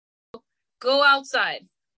go outside.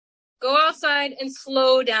 Go outside and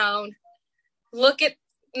slow down. Look at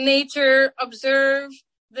nature, observe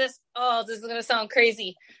this. Oh, this is going to sound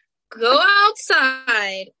crazy. Go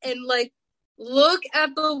outside and like look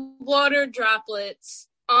at the water droplets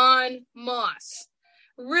on moss.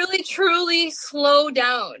 Really, truly slow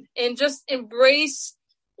down and just embrace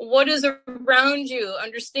what is around you.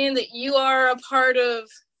 Understand that you are a part of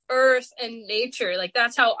earth and nature. Like,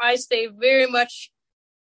 that's how I stay very much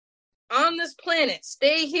on this planet.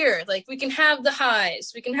 Stay here. Like, we can have the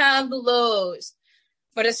highs, we can have the lows,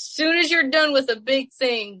 but as soon as you're done with a big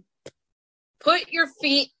thing, put your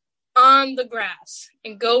feet on the grass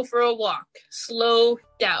and go for a walk. Slow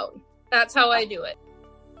down. That's how I do it.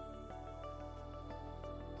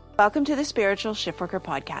 Welcome to the Spiritual Shiftworker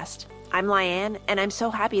Podcast. I'm Lyanne, and I'm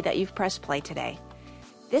so happy that you've pressed play today.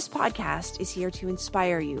 This podcast is here to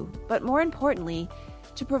inspire you, but more importantly,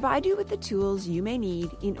 to provide you with the tools you may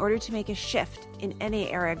need in order to make a shift in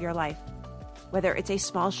any area of your life. Whether it's a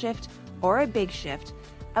small shift or a big shift,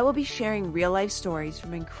 I will be sharing real-life stories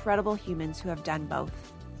from incredible humans who have done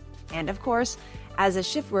both. And of course, as a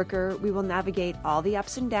shift worker, we will navigate all the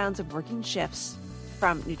ups and downs of working shifts,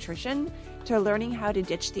 from nutrition to learning how to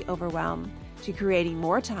ditch the overwhelm, to creating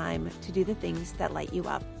more time to do the things that light you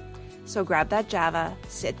up. So grab that Java,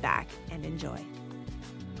 sit back, and enjoy.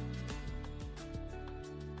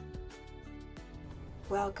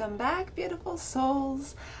 Welcome back, beautiful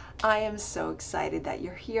souls. I am so excited that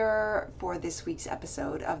you're here for this week's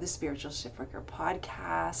episode of the Spiritual Shiftworker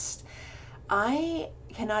Podcast. I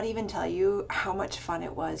cannot even tell you how much fun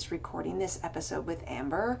it was recording this episode with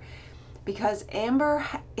Amber, because Amber,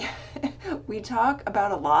 we talk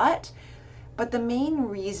about a lot, but the main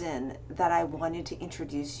reason that I wanted to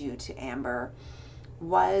introduce you to Amber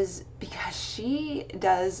was because she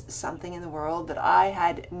does something in the world that I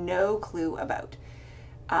had no clue about.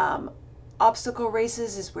 Obstacle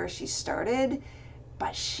races is where she started,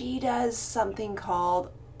 but she does something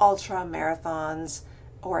called ultra marathons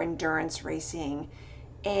or endurance racing,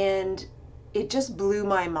 and it just blew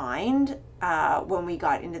my mind when we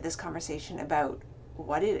got into this conversation about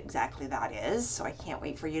what exactly that is. So I can't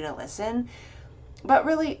wait for you to listen. But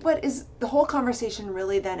really, what is the whole conversation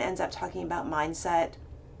really then ends up talking about mindset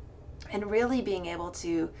and really being able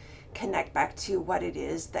to connect back to what it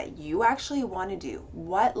is that you actually want to do,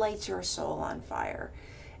 what lights your soul on fire,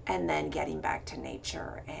 and then getting back to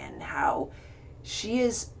nature, and how she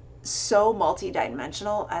is so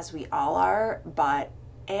multidimensional, as we all are, but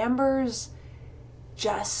Amber's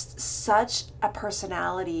just such a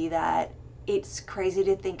personality that it's crazy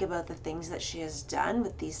to think about the things that she has done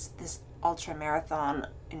with this ultra marathon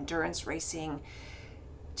endurance racing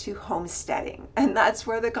to homesteading. And that's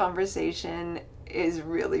where the conversation is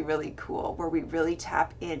really, really cool, where we really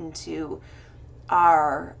tap into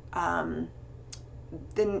our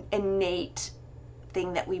the innate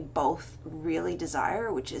thing that we both really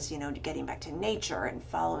desire, which is, getting back to nature and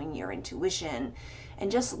following your intuition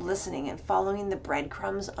and just listening and following the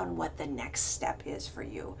breadcrumbs on what the next step is for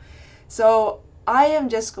you. So I am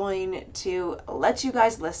just going to let you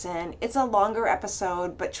guys listen. It's a longer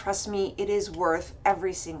episode, but trust me, it is worth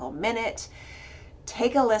every single minute.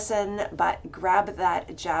 Take a listen, but grab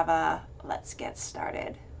that Java. Let's get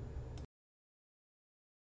started.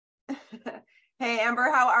 Hey, Amber,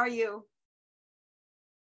 how are you?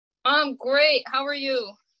 I'm great. How are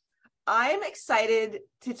you? I'm excited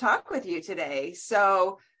to talk with you today.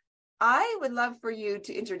 So I would love for you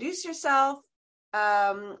to introduce yourself.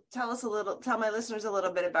 Tell my listeners a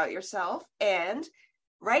little bit about yourself. And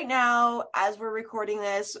right now, as we're recording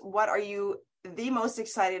this, what are you the most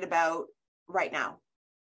excited about right now?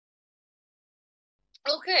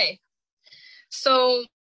 Okay. So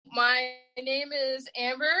my name is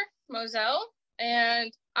Amber Mosel,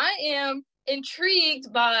 and I am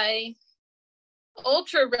intrigued by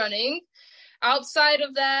ultra running. Outside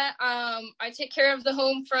of that, I take care of the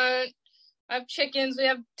home front. I have chickens, we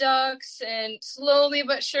have ducks, and slowly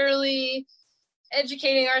but surely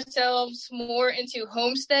educating ourselves more into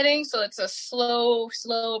homesteading. So it's a slow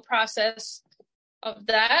process of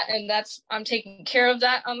that, and I'm taking care of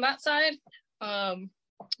that on that side. And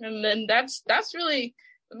then that's really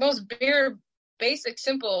the most bare, basic,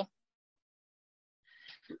 simple.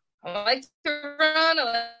 I like to run.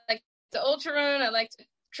 I like to ultra run. I like to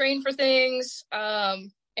train for things,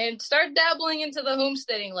 and start dabbling into the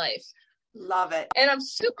homesteading life. Love it. And I'm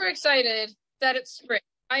super excited that it's spring.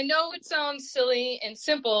 I know it sounds silly and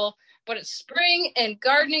simple, but it's spring and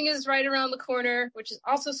gardening is right around the corner, which is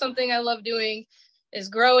also something I love doing, is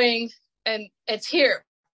growing, and it's here.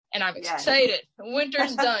 And I'm excited.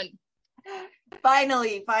 Winter's done.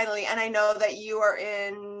 Finally. And I know that you are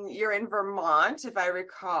in you're in Vermont, if I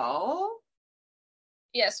recall.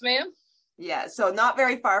 Yes, ma'am. Yeah, so not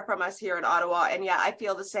very far from us here in Ottawa. And yeah, I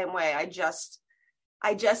feel the same way. I just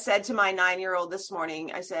said to my 9-year-old this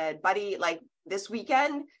morning, I said, buddy, like this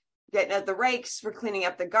weekend, getting at the rakes, we're cleaning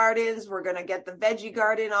up the gardens. We're going to get the veggie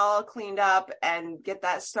garden all cleaned up and get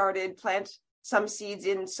that started, plant some seeds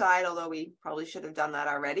inside, although we probably should have done that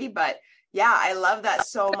already. But yeah, I love that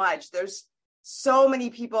so much. There's so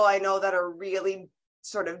many people I know that are really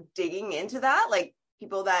sort of digging into that, like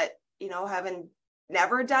people that, haven't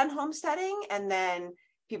never done homesteading, and then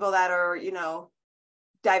people that are,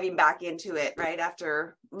 diving back into it right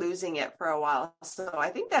after losing it for a while. So I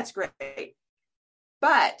think that's great.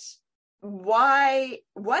 But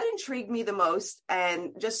what intrigued me the most,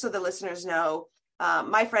 and just so the listeners know,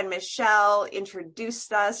 my friend Michelle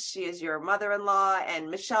introduced us. She is your mother-in-law,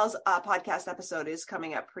 and Michelle's podcast episode is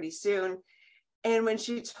coming up pretty soon. And when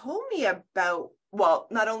she told me about, well,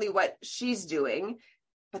 not only what she's doing,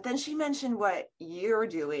 but then she mentioned what you're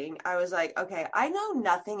doing, I was like, okay, I know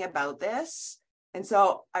nothing about this. And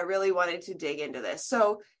so I really wanted to dig into this.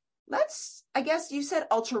 So I guess you said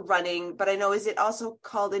ultra running, but I know, is it also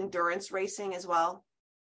called endurance racing as well?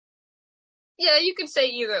 Yeah, you can say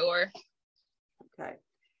either or. Okay.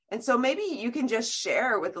 And so maybe you can just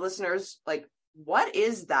share with the listeners, like, what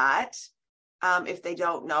is that? If they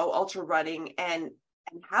don't know ultra running, and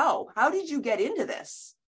how did you get into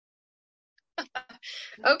this?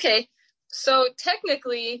 Okay. So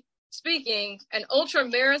technically speaking, an ultra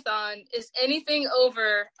marathon is anything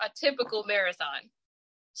over a typical marathon.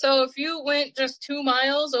 So if you went just 2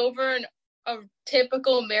 miles over a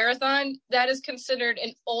typical marathon, that is considered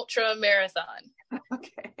an ultra marathon.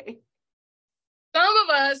 Okay. Some of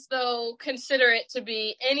us, though, consider it to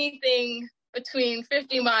be anything between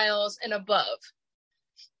 50 miles and above.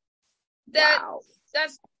 Wow.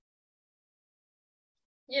 That's,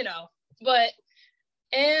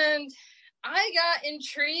 and I got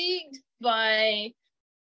intrigued by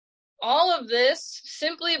all of this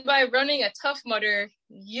simply by running a Tough Mudder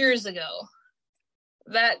years ago.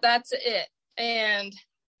 That's it. And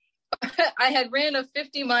I had ran a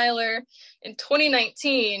 50 miler in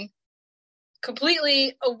 2019,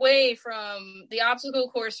 completely away from the obstacle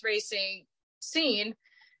course racing scene.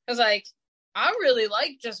 I was like, I really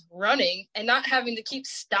like just running and not having to keep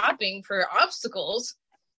stopping for obstacles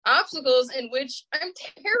in which I'm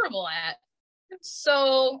terrible at.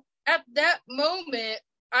 So at that moment,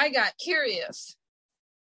 I got curious.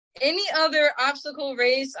 Any other obstacle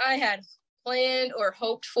race I had planned or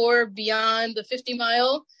hoped for beyond the 50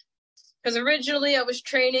 mile? Because originally I was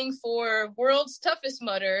training for World's Toughest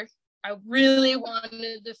Mudder. I really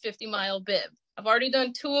wanted the 50 mile bib. I've already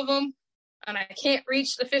done 2 of them, and I can't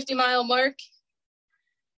reach the 50 mile mark.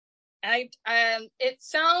 It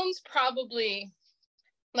sounds probably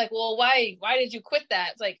like, well, why did you quit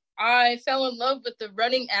that? It's like, I fell in love with the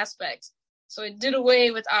running aspect. So I did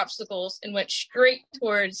away with obstacles and went straight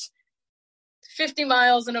towards 50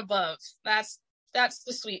 miles and above. That's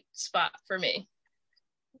the sweet spot for me.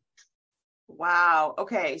 Wow.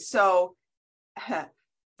 Okay. So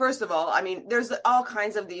first of all, I mean, there's all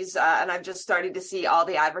kinds of these, and I've just started to see all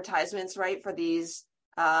the advertisements, right, for these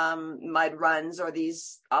mud runs or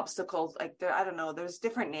these obstacles. Like, I don't know, there's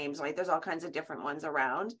different names, right? There's all kinds of different ones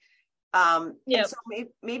around. And so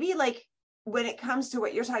maybe like when it comes to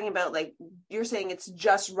what you're talking about, like you're saying it's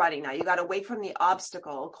just running now, you got to wait from the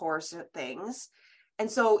obstacle course things. And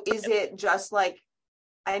so is it just like,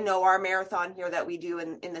 I know our marathon here that we do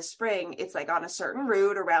in the spring, it's like on a certain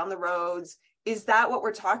route around the roads. Is that what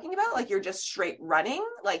we're talking about? Like you're just straight running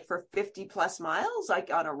like for 50 plus miles,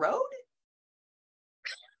 like on a road?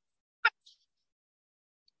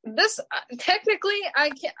 This technically,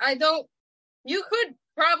 you could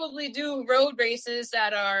probably do road races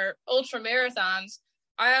that are ultra marathons.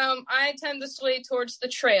 I tend to sway towards the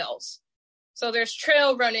trails. So there's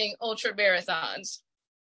trail running ultra marathons.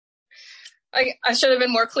 I should have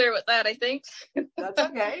been more clear with that, I think. That's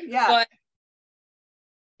okay. Yeah. But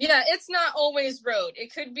yeah, it's not always road.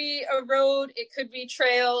 It could be a road, it could be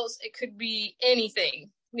trails, it could be anything.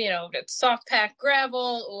 It's soft packed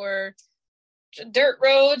gravel or dirt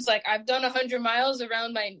roads. Like I've done 100 miles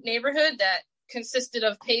around my neighborhood that consisted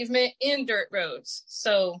of pavement and dirt roads.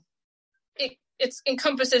 So it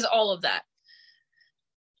encompasses all of that.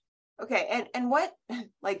 Okay. And what,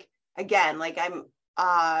 like, again, like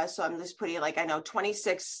so I'm just putting like, I know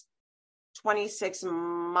 26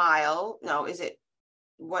 mile. No, is it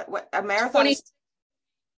what a marathon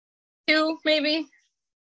 22 maybe?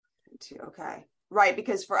 Okay. Right.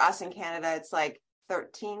 Because for us in Canada, it's like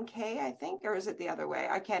 13K, I think, or is it the other way?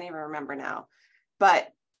 I can't even remember now. But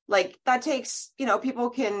like that takes,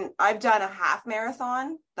 I've done a half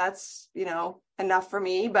marathon. That's, enough for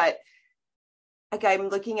me. But like I'm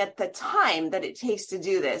looking at the time that it takes to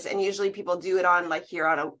do this. And usually people do it on like here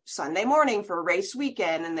on a Sunday morning for race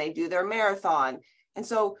weekend and they do their marathon. And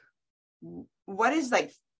so what is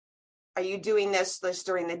like, are you doing this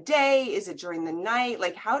during the day? Is it during the night?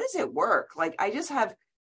 Like, how does it work? Like, I just have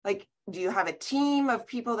like, do you have a team of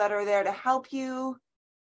people that are there to help you?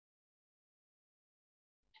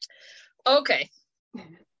 Okay.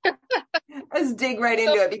 Let's dig right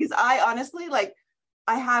into it because I honestly like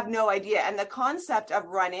I have no idea. And the concept of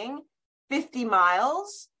running 50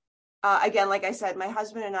 miles, again, like I said, my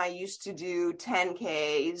husband and I used to do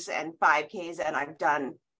 10Ks and 5Ks, and I've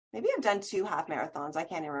done 2 half marathons. I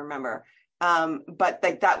can't even remember. But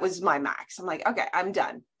like that was my max. I'm like, okay, I'm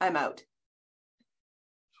done. I'm out.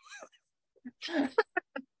 Yeah,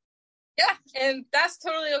 and that's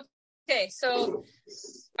totally okay. So,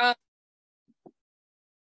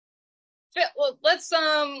 well, let's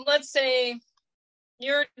say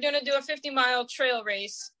you're gonna do a 50-mile trail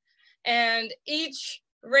race, and each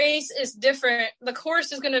race is different. The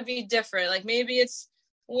course is gonna be different. Like maybe it's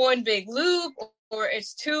one big loop, or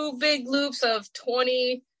it's 2 big loops of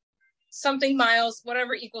 20 something miles,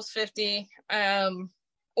 whatever equals 50,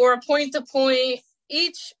 or a point to point.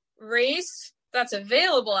 Each race that's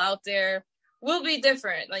available out there will be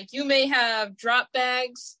different. Like you may have drop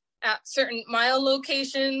bags at certain mile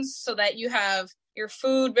locations so that you have your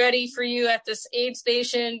food ready for you at this aid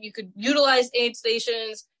station. You could utilize aid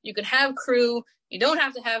stations. You could have crew. You don't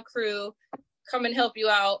have to have crew come and help you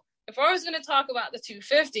out. If I was going to talk about the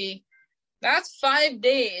 250, that's 5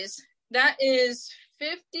 days. That is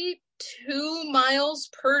 52 miles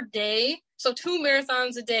per day. So 2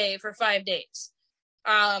 marathons a day for 5 days.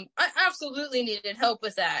 I absolutely needed help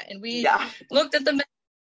with that. And we looked at the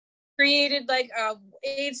created like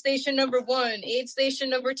aid station number 1, aid station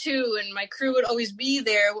number 2, and my crew would always be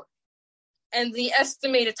there. And the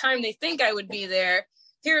estimated time they think I would be there.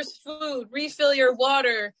 Here's food, refill your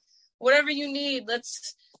water, whatever you need.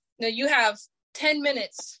 You have 10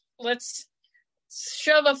 minutes. Let's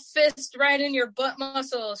shove a fist right in your butt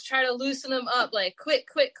muscles, try to loosen them up, like quick,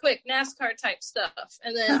 NASCAR type stuff.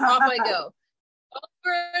 And then off I go.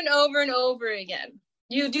 Over and over and over again.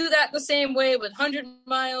 You do that the same way with 100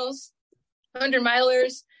 milers.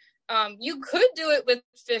 You could do it with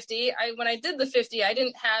 50. When I did the 50, I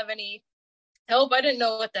didn't have any help. I didn't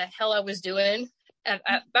know what the hell I was doing. And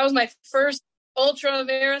that was my first ultra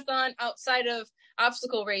marathon outside of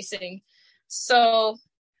obstacle racing. So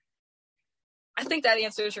I think that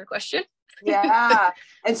answers your question. Yeah.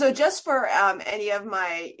 And so just for any of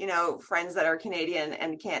my, friends that are Canadian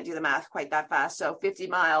and can't do the math quite that fast. So 50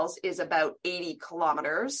 miles is about 80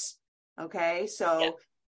 kilometers. Okay. So,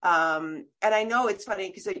 and I know it's funny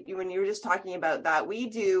because when you were just talking about that, we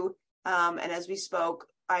do, and as we spoke,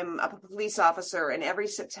 I'm a police officer, and every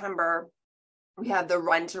September we have the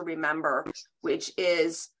Run to Remember, which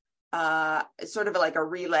is sort of like a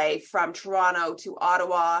relay from Toronto to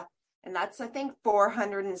Ottawa. And that's, I think,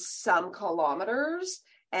 400 and some kilometers.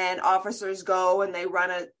 And officers go and they run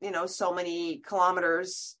so many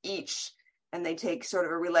kilometers each, and they take sort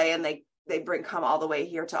of a relay, and they come all the way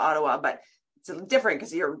here to Ottawa. But it's different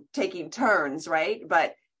because you're taking turns, right?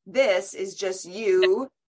 But this is just you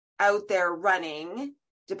out there running,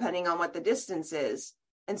 depending on what the distance is.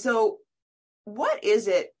 And so what is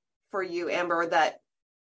it for you, Amber,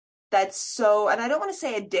 that's so, and I don't want to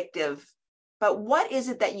say addictive, but what is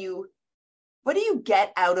it what do you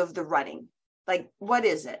get out of the running? Like, what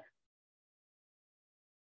is it?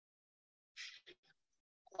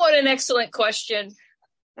 What an excellent question.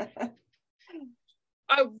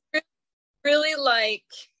 I really like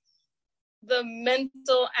the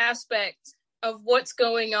mental aspect of what's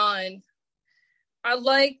going on. I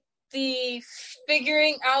like the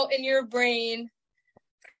figuring out in your brain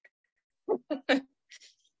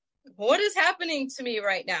what is happening to me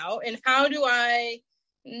right now, and how do I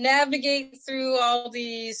navigate through all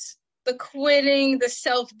the quitting, the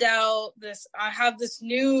self-doubt, I have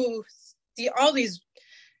all these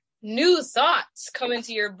new thoughts come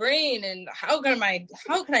into your brain, and how can I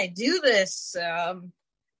do this? Man,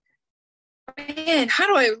 how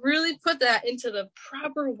do I really put that into the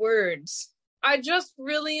proper words? I just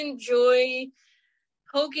really enjoy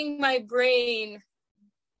poking my brain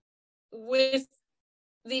with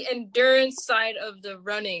the endurance side of the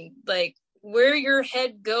running, like where your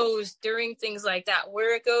head goes during things like that,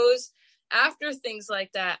 where it goes after things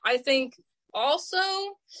like that. I think also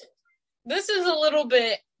this is a little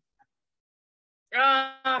bit,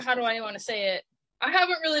 how do I want to say it? I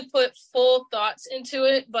haven't really put full thoughts into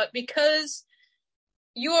it, but because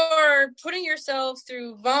you are putting yourself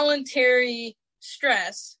through voluntary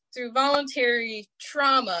stress, through voluntary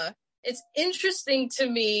trauma. It's interesting to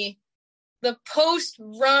me, the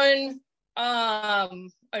post-run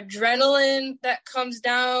adrenaline that comes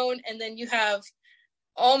down, and then you have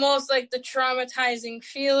almost like the traumatizing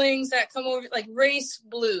feelings that come over, like race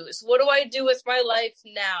blues. What do I do with my life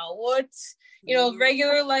now?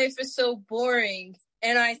 Regular life is so boring.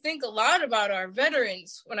 And I think a lot about our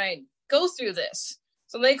veterans when I go through this.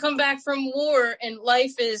 So they come back from war and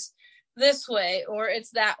life is this way or it's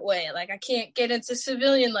that way. Like, I can't get into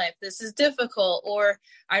civilian life. This is difficult. Or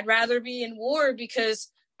I'd rather be in war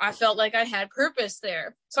because I felt like I had purpose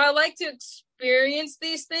there. So I like to experience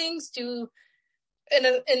these things to,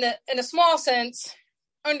 in a small sense,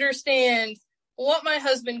 understand what my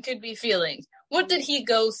husband could be feeling. What did he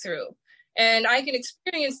go through? And I can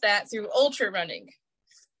experience that through ultra running.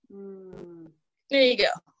 There you go.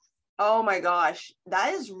 Oh my gosh,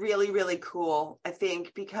 that is really, really cool, I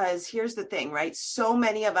think, because here's the thing, right? So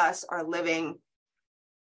many of us are living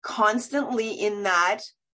constantly in that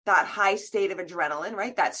high state of adrenaline,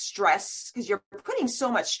 right? That stress, because you're putting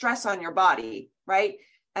so much stress on your body, right?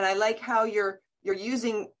 And I like how you're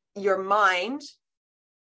using your mind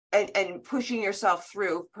and pushing yourself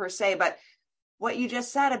through, per se. But what you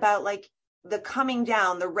just said about like the coming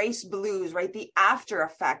down, the race blues, right? The after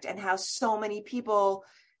effect, and how so many people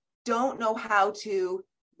don't know how to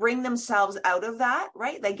bring themselves out of that,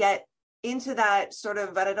 right? They get into that sort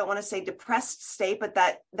of, but I don't want to say depressed state, but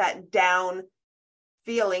that down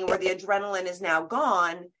feeling where the adrenaline is now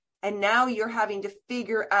gone. And now you're having to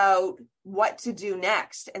figure out what to do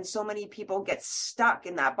next. And so many people get stuck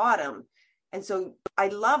in that bottom. And so I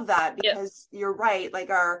love that, because you're right.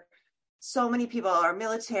 Like so many people, our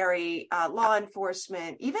military, law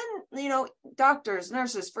enforcement, even, doctors,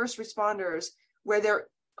 nurses, first responders, where they're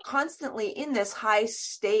constantly in this high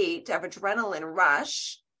state of adrenaline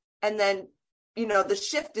rush. And then, the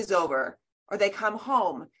shift is over or they come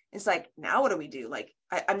home. It's like, now what do we do? Like,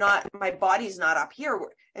 my body's not up here.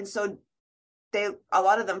 And so a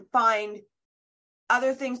lot of them find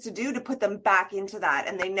other things to do to put them back into that.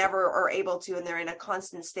 And they never are able to, and they're in a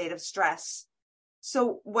constant state of stress.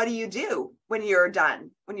 So what do you do when you're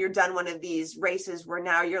done one of these races where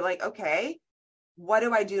now you're like, okay, what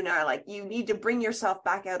do I do now? Like, you need to bring yourself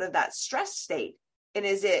back out of that stress state. And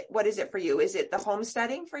what is it for you? Is it the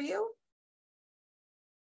homesteading for you?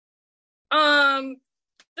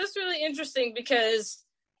 That's really interesting because,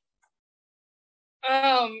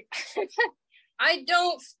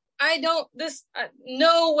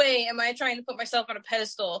 no way am I trying to put myself on a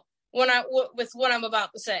pedestal with what I'm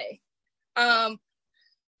about to say.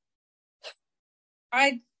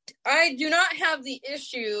 I do not have the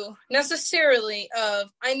issue necessarily of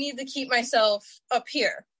I need to keep myself up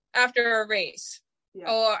here after a race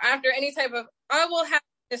or after any type of, I will have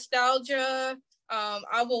nostalgia.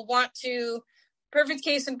 I will want to, perfect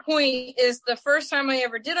case in point is the first time I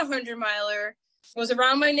ever did a 100-miler was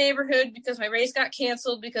around my neighborhood because my race got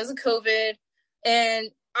canceled because of COVID. And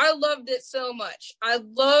I loved it so much. I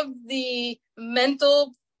loved the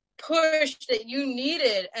mental push that you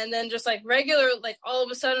needed. And then just like regular, like all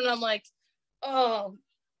of a sudden I'm like, oh,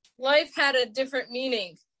 life had a different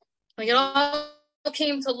meaning. Like it all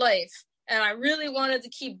came to life. And I really wanted to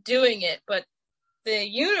keep doing it. But the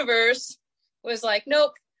universe was like,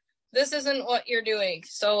 nope, this isn't what you're doing.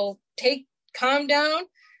 So calm down.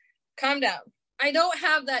 I don't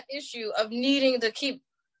have that issue of needing to keep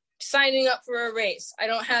signing up for a race. I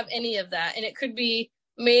don't have any of that. And it could be,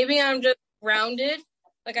 maybe I'm just grounded.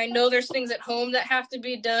 Like I know there's things at home that have to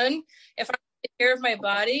be done. If I take care of my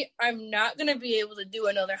body, I'm not going to be able to do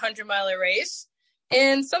another 100-miler race.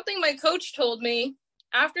 And something my coach told me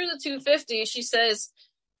after the 250, she says,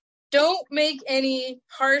 don't make any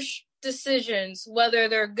harsh decisions, whether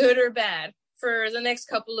they're good or bad, for the next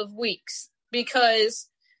couple of weeks, because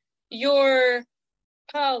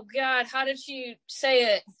oh God, how did she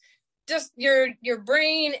say it? Just your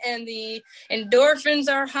brain and the endorphins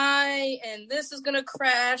are high and this is going to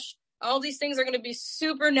crash. All these things are going to be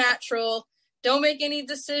supernatural. Don't make any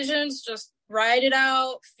decisions. Just ride it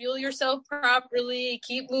out, fuel yourself properly,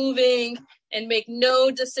 keep moving, and make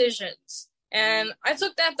no decisions. And I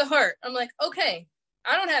took that to heart. I'm like, okay,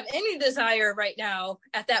 I don't have any desire right now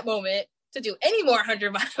at that moment to do any more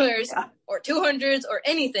 100-milers or 200s or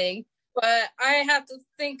anything. But I have to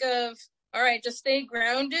think of, all right, just stay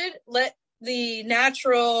grounded. Let the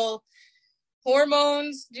natural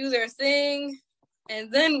hormones do their thing.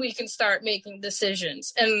 And then we can start making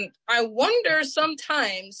decisions. And I wonder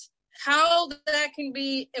sometimes how that can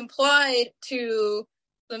be implied to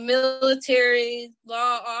the military,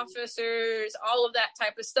 law officers, all of that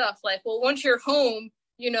type of stuff. Like, well, once you're home,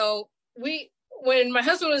 when my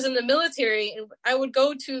husband was in the military, I would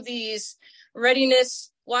go to these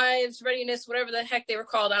wives readiness, whatever the heck they were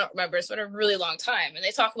called. I don't remember. It's been a really long time. And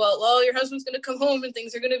they talk about, well, your husband's going to come home and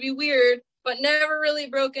things are going to be weird, but never really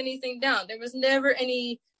broke anything down. There was never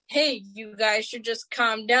any, hey, you guys should just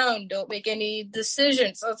calm down. Don't make any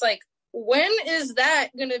decisions. So it's like, when is that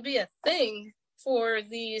going to be a thing for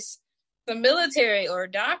the military or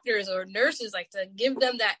doctors or nurses, like to give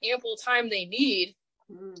them that ample time they need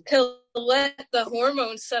to let the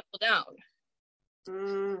hormones settle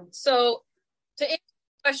down? So to answer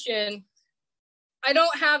the question, I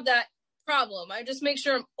don't have that problem. I just make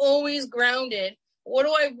sure I'm always grounded. What do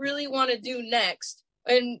I really want to do next?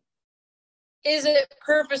 And is it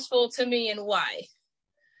purposeful to me, and why?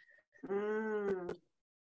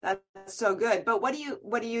 That's so good. But what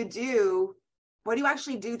do you do? What do you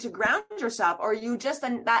actually do to ground yourself? Or are you just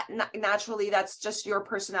that naturally, that's just your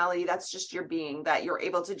personality, that's just your being, that you're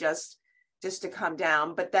able to just to come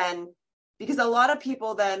down? But then, because a lot of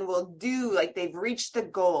people then will do, like, they've reached the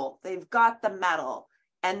goal, they've got the medal,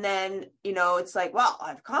 and then, it's like, well,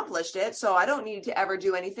 I've accomplished it, so I don't need to ever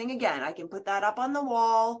do anything again. I can put that up on the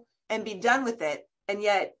wall and be done with it. And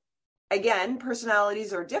yet, again,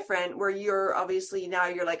 personalities are different, where you're obviously, now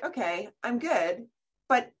you're like, okay, I'm good,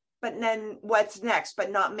 but then what's next?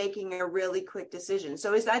 But not making a really quick decision.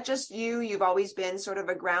 So is that just you? You've always been sort of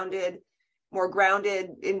more grounded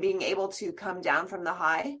in being able to come down from the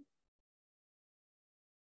high?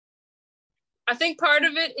 I think part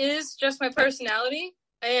of it is just my personality.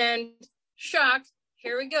 And shock,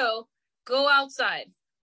 here we go. Go outside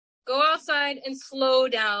and slow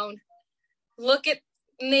down. Look at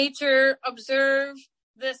nature, observe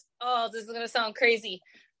this. Oh, this is going to sound crazy.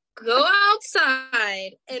 Go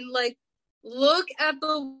outside and look at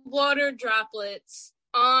the water droplets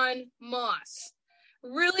on moss.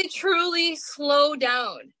 Really, truly slow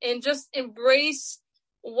down and just embrace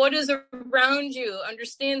what is around you.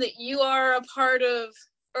 Understand that you are a part of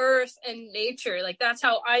earth and nature. Like, that's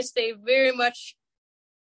how I stay very much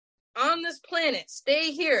on this planet.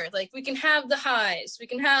 Stay here. Like, we can have the highs, we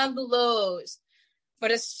can have the lows,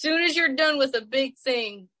 but as soon as you're done with a big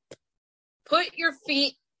thing, put your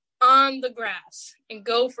feet on the grass and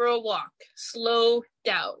go for a walk. Slow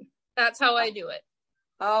down. That's how I do it.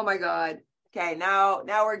 Oh my God. Okay, now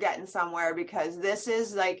we're getting somewhere, because this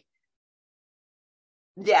is like,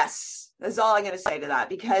 yes, that's all I'm going to say to that,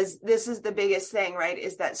 because this is the biggest thing, right?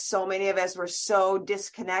 Is that so many of us were so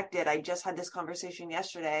disconnected. I just had this conversation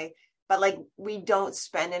yesterday, but we don't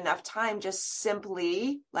spend enough time just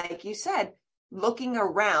simply, like you said, looking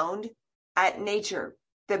around at nature,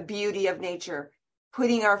 the beauty of nature,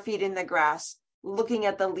 putting our feet in the grass, looking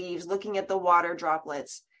at the leaves, looking at the water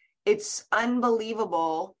droplets. It's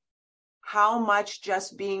unbelievable how much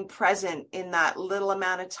just being present in that little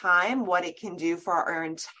amount of time, what it can do for our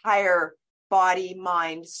entire body,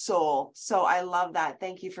 mind, soul. So I love that.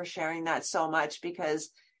 Thank you for sharing that so much,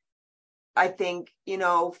 because I think,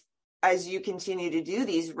 as you continue to do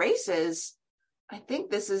these races, I think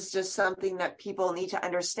this is just something that people need to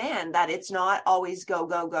understand, that it's not always go,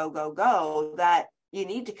 go, go, go, go, that you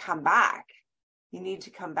need to come back. You need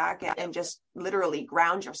to come back and just literally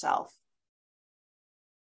ground yourself.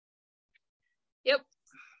 Yep.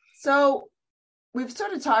 So we've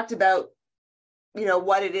sort of talked about,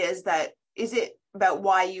 what it is it about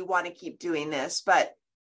why you want to keep doing this, but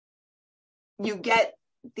you get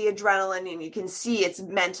the adrenaline and you can see it's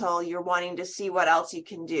mental. You're wanting to see what else you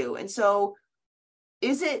can do. And so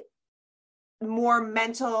is it more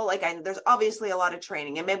mental? There's obviously a lot of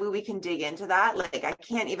training, and maybe we can dig into that. I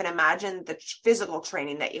can't even imagine the physical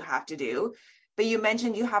training that you have to do, but you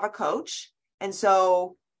mentioned you have a coach. And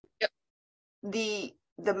so yep.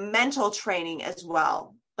 The mental training as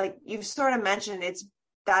well, like you've sort of mentioned,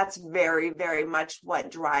 that's very, very much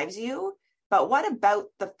what drives you. But what about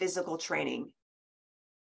the physical training?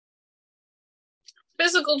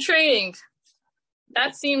 Physical training,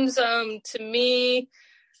 that seems to me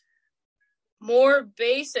more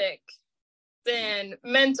basic than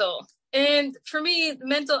mental. And for me, the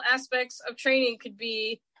mental aspects of training could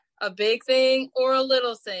be a big thing or a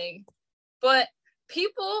little thing. But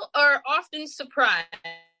people are often surprised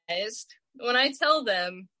when I tell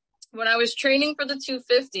them, when I was training for the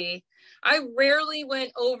 250, I rarely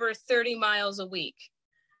went over 30 miles a week.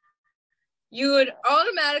 You would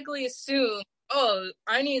automatically assume, oh,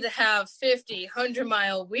 I need to have 50,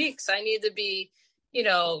 100-mile weeks. I need to be,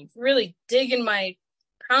 really digging my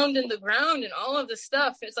pound in the ground and all of this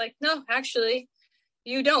stuff. It's like, no, actually,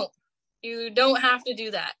 you don't. You don't have to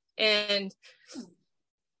do that. And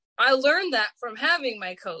I learned that from having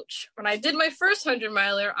my coach. When I did my first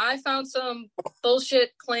 100-miler, I found some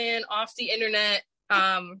bullshit plan off the internet.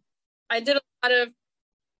 I did a lot of,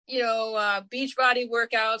 beach body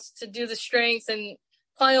workouts to do the strength and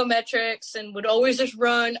plyometrics, and would always just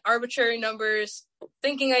run arbitrary numbers,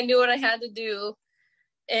 thinking I knew what I had to do,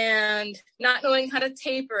 and not knowing how to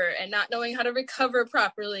taper and not knowing how to recover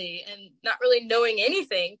properly and not really knowing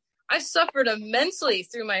anything. I suffered immensely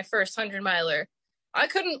through my first 100-miler. I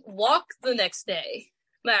couldn't walk the next day.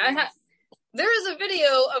 There is a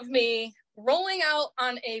video of me rolling out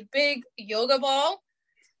on a big yoga ball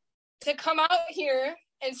to come out here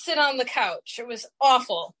and sit on the couch. It was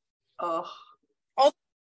awful. Oh.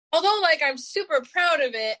 Although, like, I'm super proud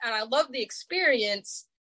of it and I love the experience,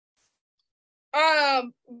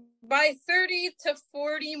 by 30 to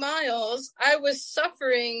 40 miles, I was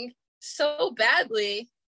suffering so badly.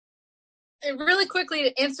 And really quickly,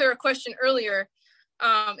 to answer a question earlier,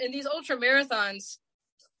 in these ultra marathons,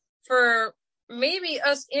 for maybe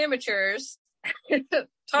us amateurs,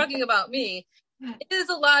 talking about me, it is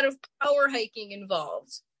a lot of power hiking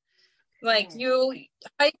involved. Like, you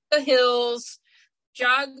hike the hills,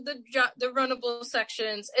 jog the runnable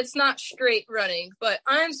sections. It's not straight running, but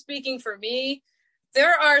I'm speaking for me.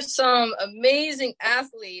 There are some amazing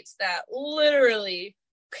athletes that literally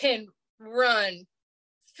can run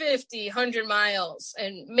 50, 100 miles,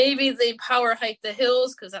 and maybe they power hike the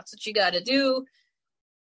hills because that's what you got to do.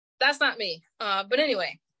 That's not me. But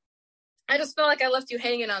anyway, I just felt like I left you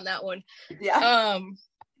hanging on that one. Yeah.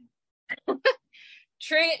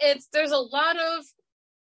 There's a lot of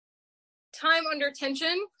time under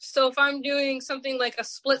tension. So if I'm doing something like a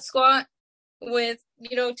split squat with,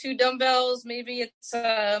 2 dumbbells, maybe it's 2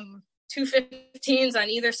 15s on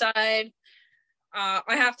either side. I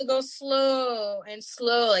have to go slow,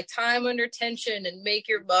 like time under tension, and make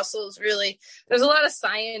your muscles really, there's a lot of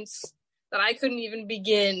science that I couldn't even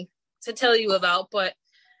begin to tell you about, but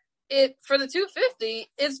for the 250,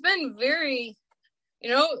 it's been very,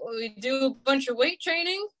 we do a bunch of weight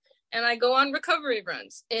training and I go on recovery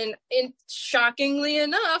runs, and shockingly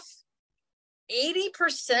enough,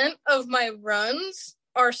 80% of my runs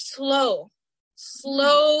are slow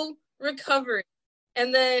recovery.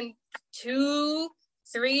 And then 2-3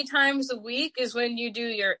 times a week is when you do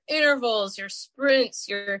your intervals, your sprints,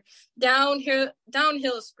 your downhill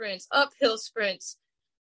sprints, uphill sprints.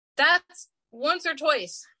 That's once or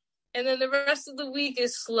twice. And then the rest of the week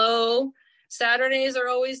is slow. Saturdays are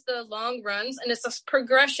always the long runs, and it's a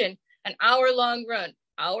progression, an hour-long run,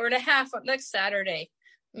 hour and a half on next Saturday,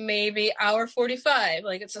 maybe hour 45.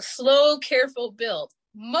 Like, it's a slow, careful build.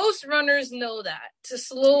 Most runners know that, to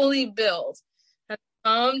slowly build.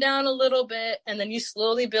 Calm down a little bit, and then you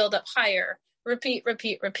slowly build up higher. Repeat.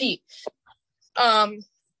 Maybe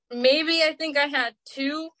I think I had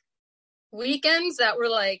 2 weekends that were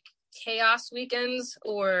like chaos weekends,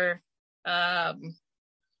 or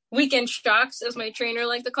weekend shocks, as my trainer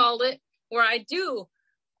liked to call it, where I do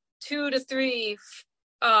 2 to 3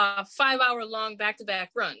 5-hour long back-to-back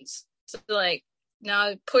runs. So, like,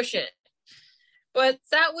 now push it. But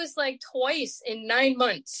that was like twice in 9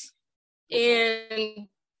 months. And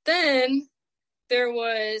then there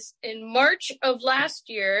was, in March of last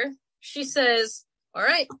year, she says, all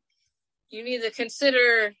right, you need to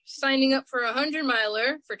consider signing up for a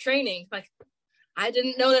 100-miler for training. Like, I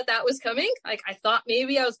didn't know that was coming. Like, I thought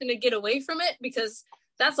maybe I was going to get away from it, because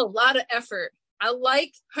that's a lot of effort. I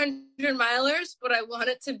like 100-milers, but I want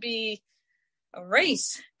it to be a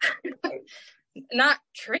race, not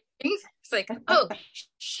training. It's like, oh,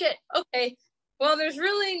 shit, okay. Well, there's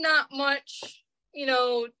really not much,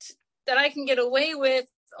 that I can get away with,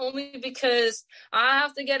 only because I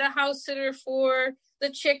have to get a house sitter for the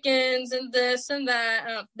chickens and this and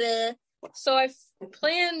that. So I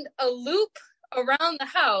planned a loop around the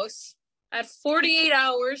house. I had 48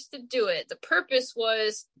 hours to do it. The purpose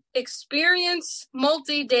was experience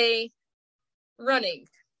multi-day running.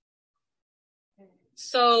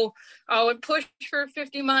 So I would push for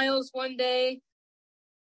 50 miles one day,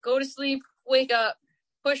 go to sleep, wake up,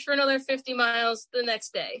 push for another 50 miles the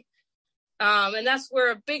next day. And that's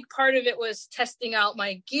where a big part of it was testing out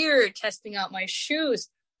my gear, testing out my shoes.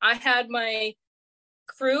 I had my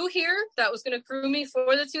crew here that was going to crew me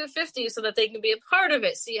for the 250 so that they can be a part of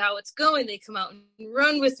it, see how it's going. They come out and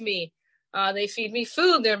run with me. They feed me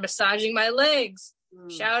food. They're massaging my legs.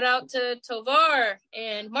 Shout out to Tovar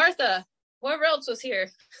and Martha, whoever else was here.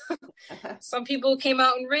 Some people came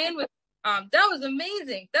out and ran with me. That was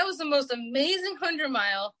amazing. That was the most amazing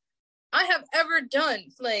 100-mile I have ever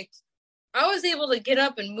done. Like, I was able to get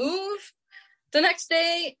up and move the next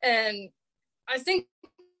day, and I think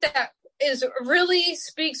that really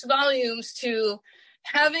speaks volumes to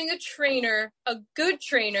having a trainer, a good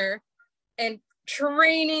trainer, and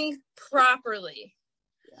training properly.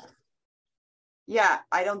 Yeah,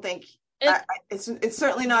 I don't think it's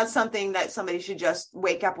certainly not something that somebody should just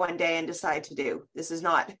wake up one day and decide to do. This is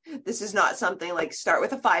not something like start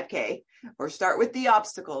with a 5K or start with the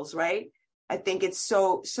obstacles, right? I think it's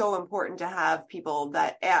so important to have people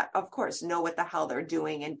that, of course, know what the hell they're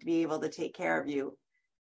doing and be able to take care of you.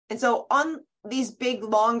 And so on these big,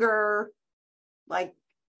 longer, like,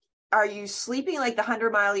 are you sleeping like the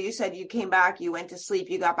 100-mile? You said you came back, you went to sleep,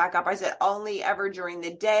 you got back up. Is it only ever during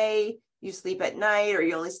the day? You sleep at night, or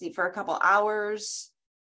you only sleep for a couple hours?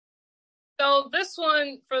 So this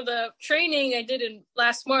one for the training I did in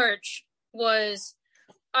last March was,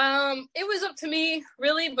 it was up to me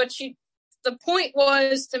really, but the point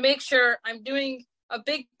was to make sure I'm doing a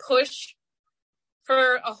big push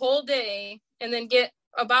for a whole day and then get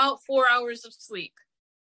about 4 hours of sleep.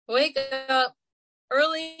 Wake up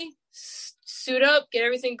early, suit up, get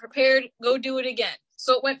everything prepared, go do it again.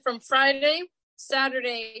 So it went from Friday,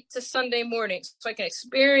 Saturday to Sunday morning. So I can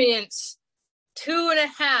experience 2.5,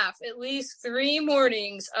 at least 3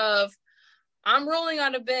 mornings of I'm rolling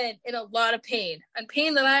out of bed in a lot of pain, and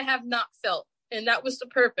pain that I have not felt. And that was the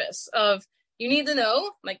purpose of, you need to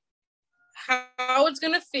know like how it's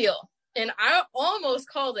going to feel. And I almost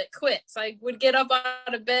called it quits. I would get up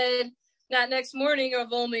out of bed that next morning of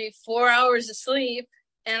only 4 hours of sleep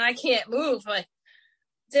and I can't move. Like,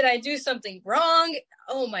 did I do something wrong?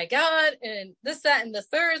 Oh my God. And this, that, and the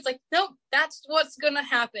third. It's like, nope, that's what's going to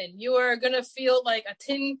happen. You are going to feel like a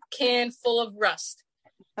tin can full of rust.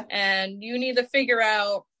 And you need to figure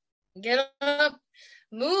out, get up,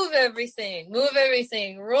 move everything,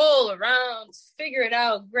 roll around, figure it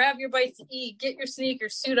out, grab your bite to eat, get your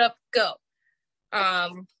sneakers, suit up, go. Yeah,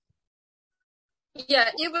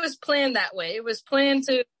 it was planned that way. It was planned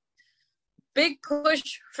to big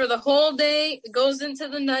push for the whole day. It goes into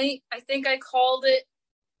the night. I think I called it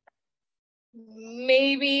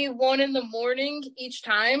maybe 1 a.m. each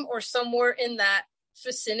time, or somewhere in that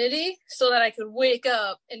vicinity, so that I could wake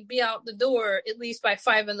up and be out the door at least by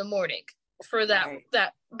 5 a.m. for that right.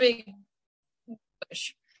 That big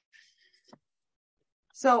push.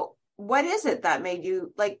 So what is it that made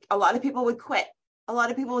you, like, a lot of people would quit. A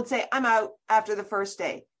lot of people would say, I'm out after the first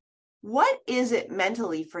day. What is it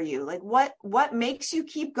mentally for you? Like, what makes you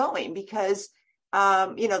keep going? Because,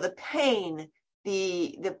 the pain,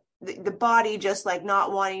 the body just like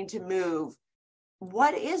not wanting to move.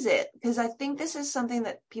 What is it? Because I think this is something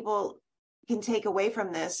that people can take away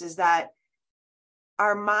from this, is that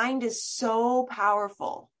our mind is so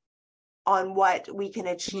powerful on what we can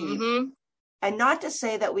achieve. Mm-hmm. And not to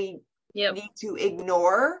say that we need to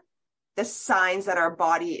ignore the signs that our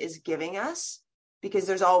body is giving us, because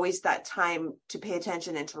there's always that time to pay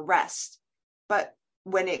attention and to rest. But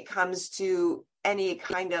when it comes to any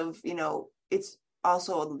kind of, it's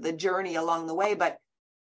also the journey along the way. But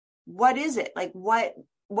what is it? Like, what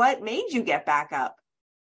made you get back up?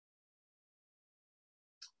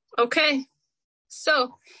 Okay.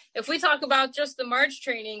 So if we talk about just the March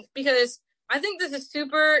training, because I think this is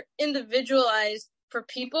super individualized for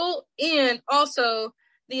people and also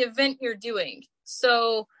the event you're doing.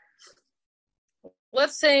 So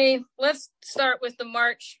let's start with the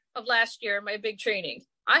March of last year, my big training.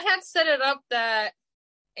 I had set it up that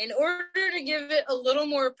in order to give it a little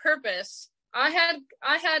more purpose, I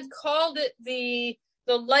had called it the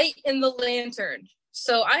light in the lantern.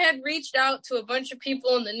 So I had reached out to a bunch of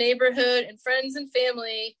people in the neighborhood and friends and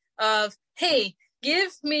family of, hey,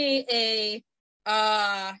 give me a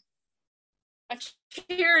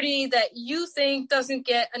charity that you think doesn't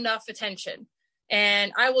get enough attention.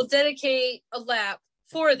 And I will dedicate a lap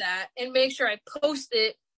for that and make sure I post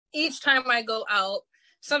it each time I go out,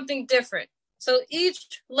 something different. So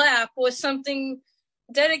each lap was something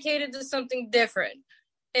dedicated to something different.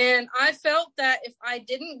 And I felt that if I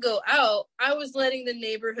didn't go out, I was letting the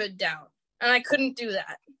neighborhood down. And I couldn't do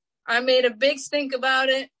that. I made a big stink about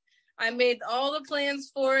it. I made all the plans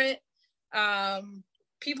for it.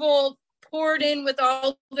 People poured in with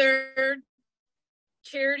all their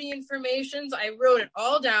charity informations. I wrote it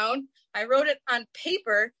all down. I wrote it on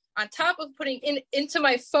paper on top of putting into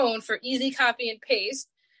my phone for easy copy and paste.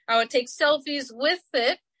 I would take selfies with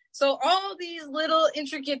it. So all these little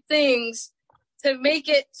intricate things to make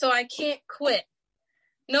it so I can't quit,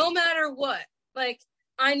 no matter what. Like,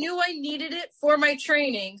 I knew I needed it for my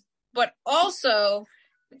training, but also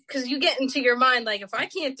because you get into your mind, like, if I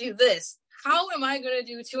can't do this, how am I going to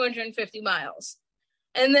do 250 miles?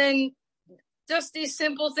 And then just these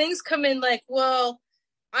simple things come in, like, well,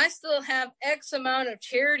 I still have X amount of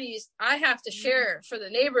charities I have to share for the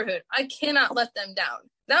neighborhood. I cannot let them down.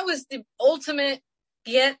 That was the ultimate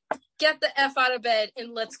get the F out of bed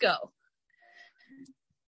and let's go.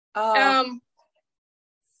 I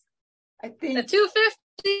think the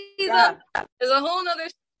 250 though, is a whole nother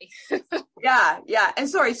story. Yeah. And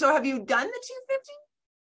sorry, so have you done the 250?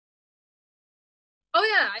 Oh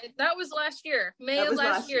yeah, that was last year. May of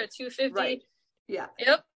last year, 250. Right. Yeah.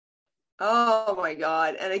 Yep. Oh my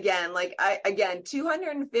God. And again,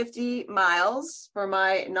 250 miles for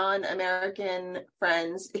my non-American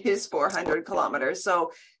friends is 400 kilometers.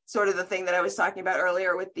 So sort of the thing that I was talking about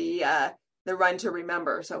earlier with the run to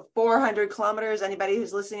remember. So 400 kilometers, anybody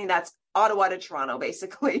who's listening, that's Ottawa to Toronto,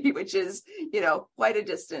 basically, which is, quite a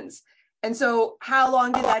distance. And so how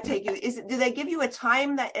long did that take you? Do they give you a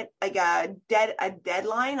time that a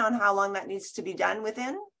deadline on how long that needs to be done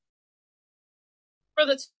within? For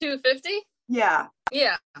the 250? Yeah.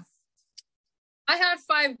 I had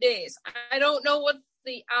 5 days. I don't know what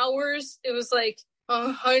the hours, it was like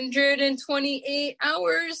 128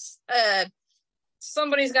 hours.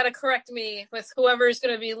 Somebody's got to correct me with whoever's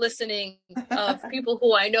going to be listening of people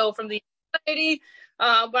who I know from the society.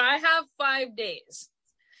 But I have 5 days.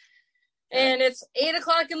 And it's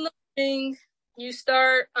 8:00 in the morning. You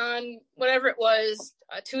start on whatever it was,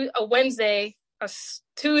 a Wednesday, a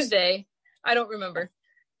Tuesday. I don't remember.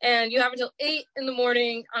 And you have until 8 in the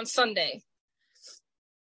morning on Sunday.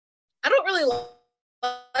 I don't really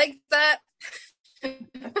like that. If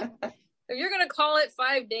you're going to call it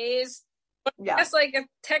 5 days, I guess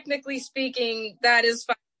technically speaking, that is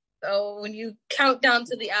 5. So when you count down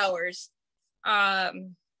to the hours.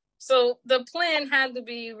 So the plan had to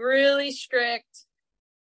be really strict.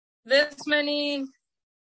 This many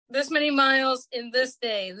miles in this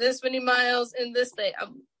day, this many miles in this day.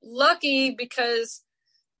 I'm lucky because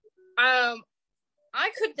I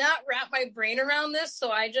could not wrap my brain around this,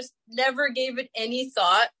 so I just never gave it any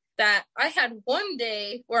thought that I had one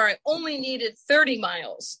day where I only needed 30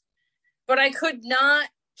 miles, but I could not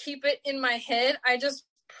keep it in my head. I just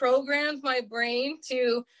programmed my brain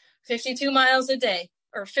to 52 miles a day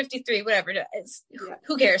or 53, whatever it is.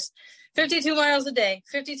 Who cares? 52 miles a day,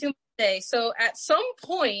 52 miles a day. So at some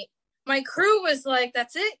point, my crew was like,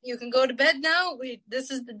 that's it. You can go to bed now.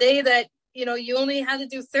 This is the day that, you only had to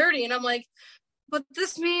do 30. And I'm like, but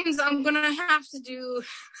this means I'm going to have to do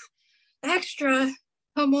extra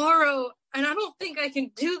tomorrow. And I don't think I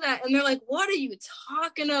can do that. And they're like, what are you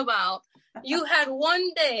talking about? You had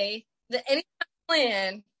one day that any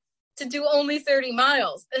plan to do only 30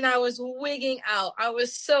 miles. And I was wigging out. I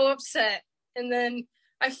was so upset. And then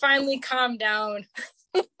I finally calmed down.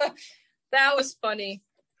 That was funny.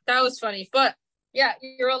 But yeah,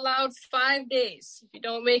 you're allowed 5 days. If you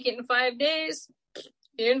don't make it in 5 days,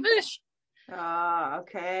 you didn't finish.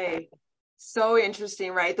 Okay. So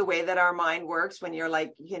interesting, right? The way that our mind works when you're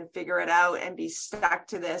like, you can figure it out and be stuck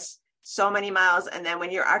to this so many miles. And then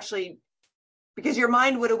when you're actually, because your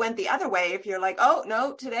mind would have went the other way. If you're like, oh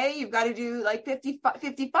no, today you've got to do like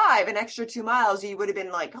 55, an extra 2 miles. You would have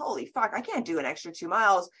been like, holy fuck, I can't do an extra 2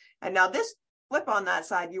 miles. And now this flip on that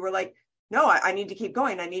side, you were like, no, I need to keep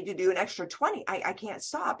going. I need to do an extra 20. I can't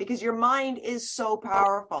stop, because your mind is so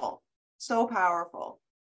powerful. So powerful.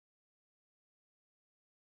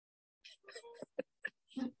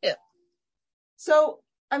 Yeah. So,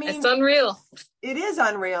 I mean, it's unreal. It is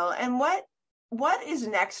unreal. And what is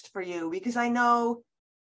next for you? Because I know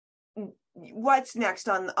what's next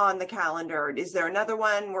on the calendar. Is there another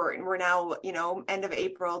one? We're now, end of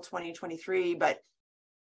April 2023, but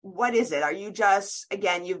what is it? Are you just,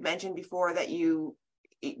 again, you've mentioned before that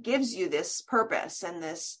it gives you this purpose and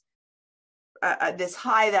this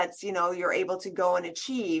high that's, you're able to go and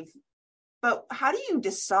achieve. But how do you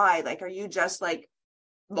decide? Like, are you just like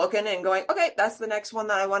looking and going, okay, that's the next one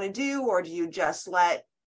that I want to do? Or do you just let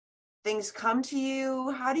things come to you?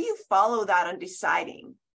 How do you follow that on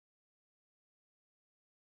deciding?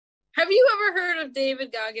 Have you ever heard of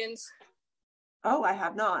David Goggins? Oh, I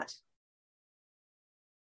have not.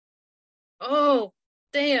 Oh,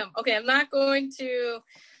 damn. Okay,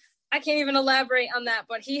 I can't even elaborate on that,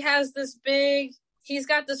 but he's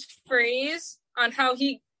got this phrase on how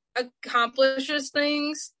he accomplishes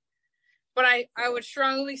things. But I would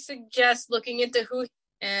strongly suggest looking into who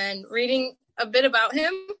and reading a bit about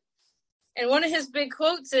him. And one of his big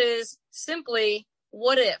quotes is simply,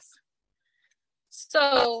 what if?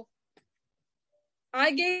 So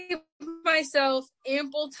I gave myself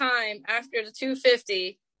ample time after the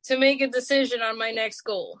 250 to make a decision on my next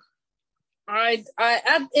goal. In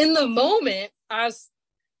the moment,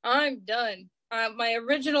 I'm done. My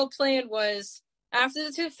original plan was after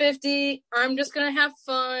the 250, I'm just going to have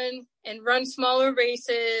fun and run smaller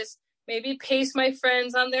races, maybe pace my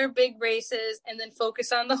friends on their big races, and then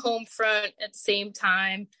focus on the home front at the same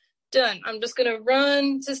time. Done. I'm just going to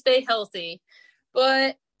run to stay healthy.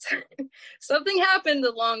 But something happened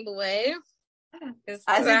along the way. As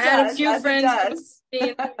I it had a does, few as it friends.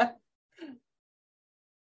 does.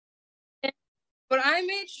 But I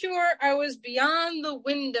made sure I was beyond the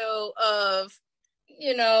window of,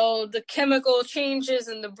 you know, the chemical changes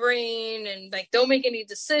in the brain and like don't make any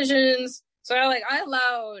decisions. So I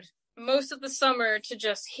allowed most of the summer to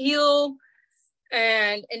just heal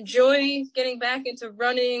and enjoy getting back into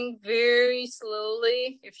running very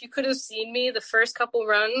slowly. If you could have seen me the first couple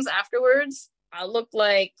runs afterwards, I looked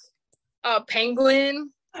like a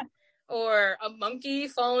penguin or a monkey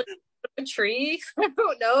falling from a tree. I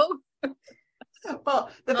don't know. Well,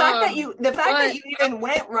 the fact that you even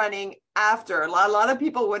went running after, a lot of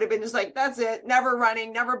people would have been just like, that's it, never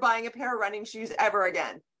running, never buying a pair of running shoes ever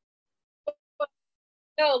again.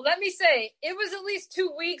 No, let me say, it was at least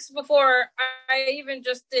 2 weeks before I even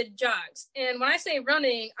just did jogs. And when I say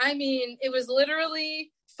running, I mean it was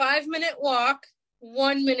literally 5-minute walk,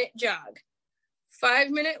 1-minute jog.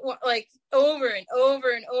 5-minute walk, like over and over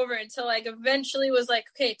and over until like eventually was like,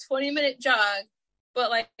 okay, 20-minute jog, but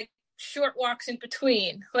like short walks in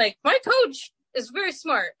between. Like my coach is very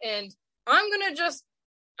smart and I'm gonna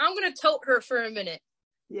tote her for a minute.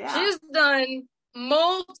 Yeah. She's done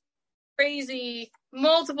multiple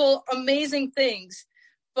amazing things,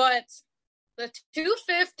 but the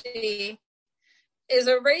 250 is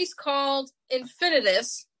a race called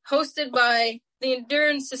Infinitus, hosted by the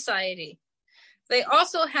Endurance Society. They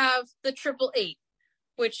also have the 888,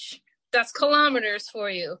 which that's kilometers for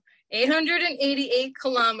you. 888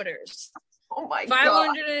 kilometers. Oh my God.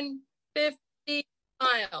 550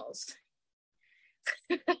 miles.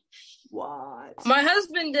 What? My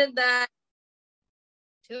husband did that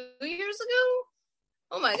 2 years ago.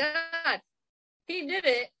 Oh my God. He did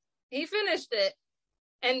it. He finished it.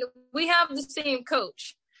 And we have the same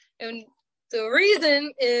coach. And the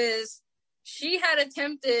reason is she had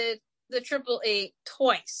attempted the 888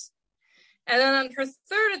 twice. And then on her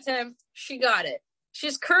third attempt, she got it.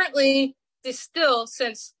 She's currently still,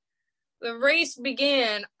 since the race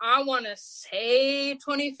began, I want to say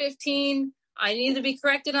 2015. I need to be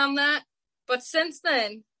corrected on that. But since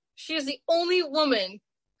then, she is the only woman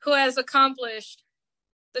who has accomplished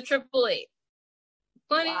the 888.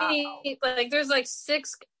 Plenty, wow. Like there's like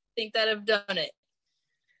 6, I think, that have done it.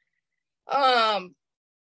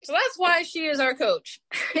 So that's why she is our coach.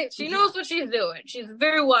 She knows what she's doing. She's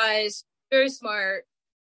very wise, very smart.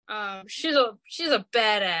 She's a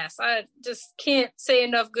badass. I just can't say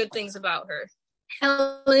enough good things about her.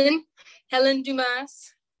 Helen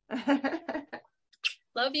Dumas.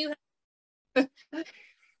 Love you.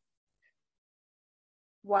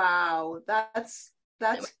 Wow, that's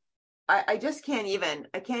I just can't even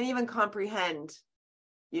comprehend,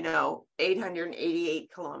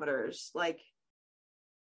 888 kilometers. Like,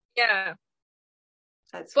 yeah,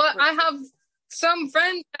 that's but crazy. I have some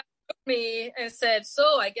friends that took me and said,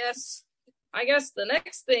 so I guess the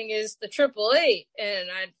next thing is the 888, and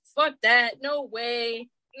I fuck that, no way,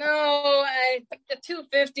 no, the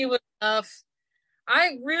 250 was enough.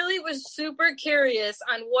 I really was super curious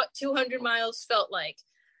on what 200 miles felt like.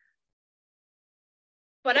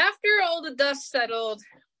 But after all the dust settled,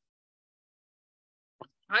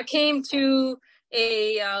 I came to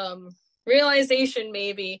a realization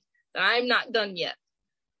maybe that I'm not done yet.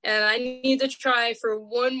 And I need to try for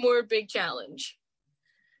one more big challenge.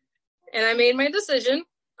 And I made my decision.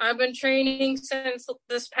 I've been training since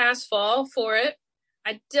this past fall for it.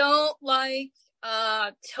 I don't like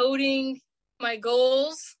toting my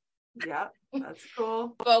goals. Yeah, that's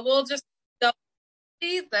cool. But we'll just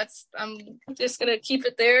I'm just gonna keep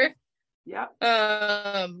it there. Yeah.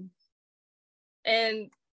 And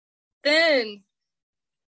then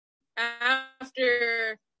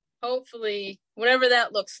after, hopefully, whatever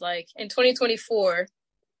that looks like in 2024,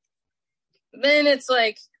 then it's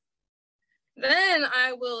like, then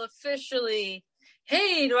I will officially,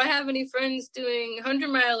 hey, do I have any friends doing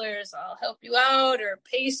 100-milers? I'll help you out or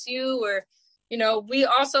pace you, or we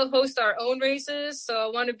also host our own races, so I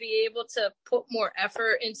want to be able to put more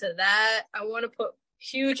effort into that. I want to put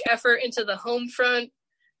huge effort into the home front.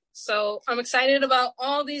 So I'm excited about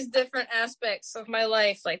all these different aspects of my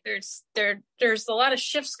life. Like there's a lot of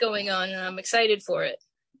shifts going on, and I'm excited for it.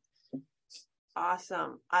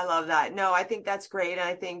 Awesome. I love that. No, I think that's great. And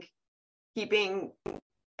I think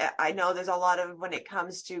I know there's a lot of, when it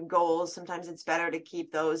comes to goals, sometimes it's better to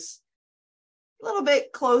keep those a little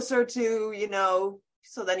bit closer to,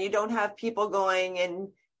 So then you don't have people going and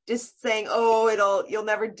just saying, oh, you'll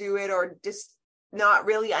never do it, or just not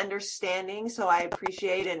really understanding. So I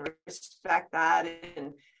appreciate and respect that.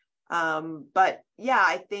 And but yeah,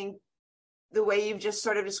 I think the way you've just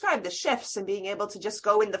sort of described the shifts and being able to just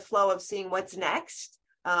go in the flow of seeing what's next,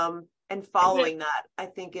 and following that, I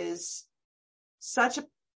think is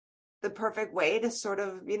the perfect way to sort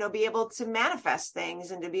of, be able to manifest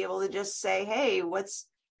things and to be able to just say, hey,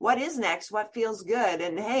 what is next? What feels good?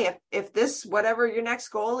 And hey, if this, whatever your next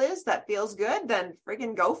goal is that feels good, then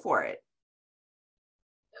friggin' go for it.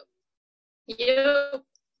 Yep.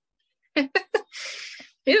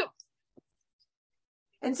 Yep.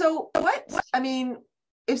 And so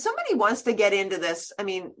if somebody wants to get into this,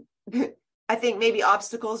 I think maybe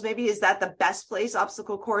obstacles, maybe is that the best place,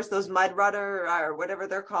 obstacle course, those mud runner or whatever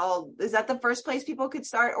they're called. Is that the first place people could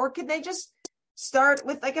start? Or could they just start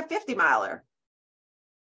with like a 50 miler?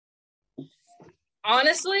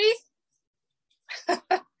 Honestly,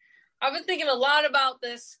 I've been thinking a lot about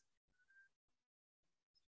this.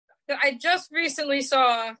 I just recently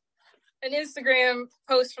saw an Instagram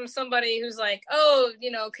post from somebody who's like, oh,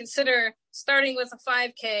 consider starting with a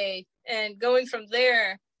 5K and going from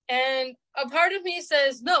there. And a part of me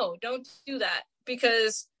says, no, don't do that,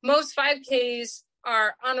 because most 5Ks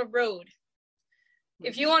are on a road.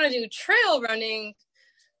 If you want to do trail running,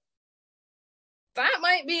 that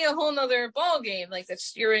might be a whole nother ball game. Like,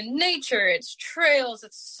 you're in nature, it's trails,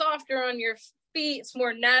 it's softer on your feet, it's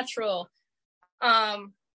more natural.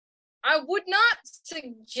 I would not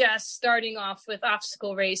suggest starting off with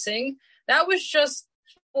obstacle racing. That was just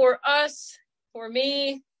for us, for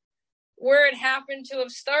me, where it happened to have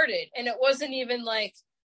started. And it wasn't even like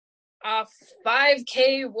a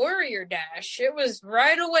 5K warrior dash. It was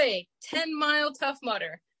right away, 10-mile Tough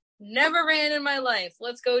Mudder. Never ran in my life.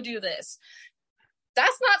 Let's go do this.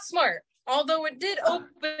 That's not smart. Although it did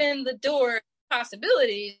open the door to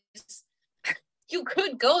possibilities, you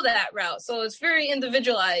could go that route. So it's very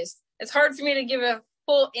individualized. It's hard for me to give a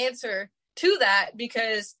full answer to that,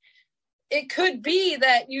 because it could be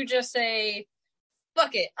that you just say,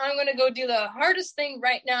 fuck it, I'm going to go do the hardest thing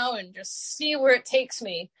right now and just see where it takes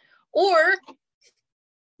me. Or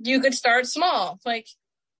you could start small. Like,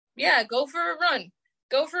 yeah, go for a run.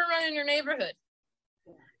 Go for a run in your neighborhood.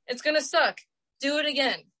 It's going to suck. Do it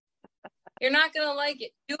again. You're not going to like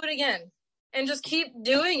it. Do it again. And just keep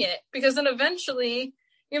doing it, because then eventually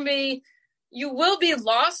you will be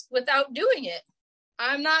lost without doing it.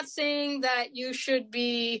 I'm not saying that you should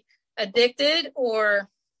be addicted, or,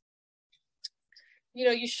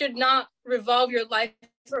 you should not revolve your life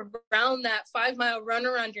around that 5-mile run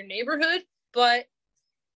around your neighborhood, but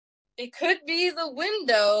it could be the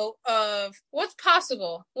window of what's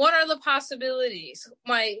possible. What are the possibilities?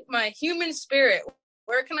 My human spirit,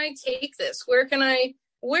 where can I take this? Where could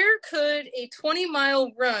a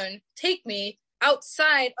 20-mile run take me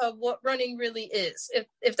outside of what running really is,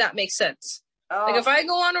 if that makes sense? Oh. Like, if I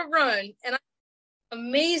go on a run and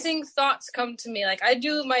amazing thoughts come to me, like I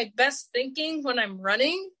do my best thinking when I'm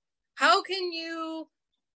running, how can you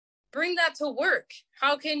bring that to work?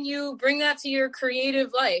 How can you bring that to your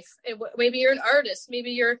creative life? Maybe you're an artist,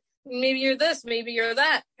 maybe you're this, maybe you're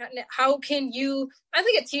that. How can you, I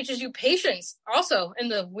think it teaches you patience also, in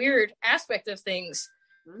the weird aspect of things.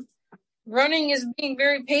 Mm-hmm. Running is being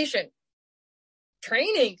very patient.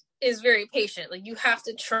 Training is very patient. Like, you have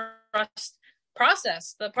to trust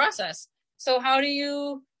the process. So how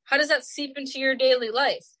does that seep into your daily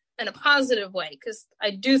life in a positive way? Because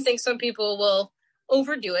I do think some people will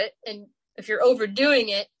overdo it. And if you're overdoing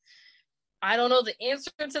it, I don't know the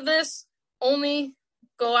answer to this. Only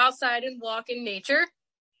go outside and walk in nature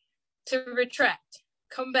to retract,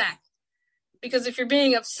 come back. Because if you're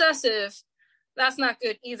being obsessive, that's not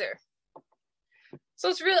good either.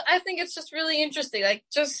 So I think it's just really interesting. Like,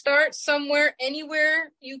 just start somewhere,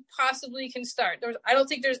 anywhere you possibly can start. I don't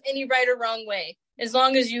think there's any right or wrong way, as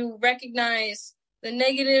long as you recognize the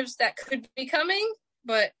negatives that could be coming,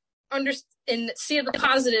 but and see the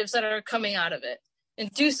positives that are coming out of it and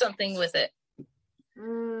do something with it.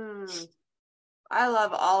 I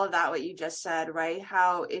love all of that, what you just said, right?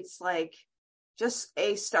 How it's like just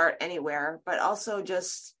start anywhere, but also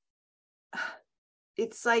just,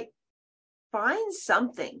 it's like, find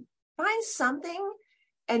something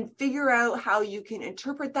and figure out how you can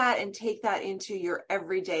interpret that and take that into your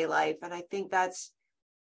everyday life. And I think that's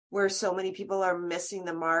where so many people are missing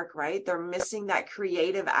the mark, right? They're missing that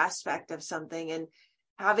creative aspect of something, and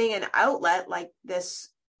having an outlet like this,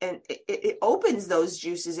 and it opens those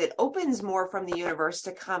juices. It opens more from the universe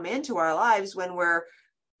to come into our lives when we're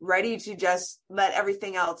ready to just let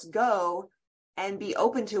everything else go and be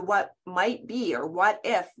open to what might be, or what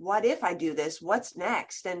if I do this, what's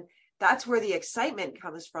next? And that's where the excitement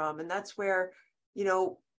comes from. And that's where,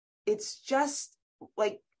 it's just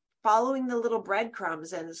like following the little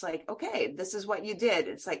breadcrumbs, and it's like, okay, this is what you did.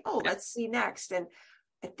 It's like, oh, let's see next. And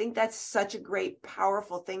I think that's such a great,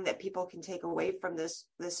 powerful thing that people can take away from this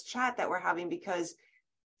chat that we're having, because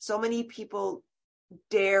so many people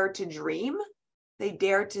dare to dream. They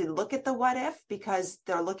dare to look at the what if, because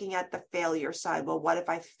they're looking at the failure side. Well, what if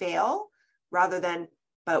I fail? Rather than,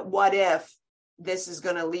 but what if this is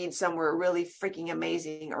going to lead somewhere really freaking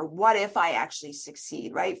amazing? Or what if I actually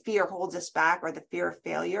succeed, right? Fear holds us back, or the fear of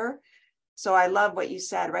failure. So I love what you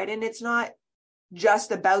said, right? And it's not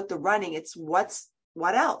just about the running. It's what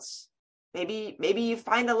else? Maybe you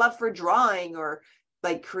find a love for drawing, or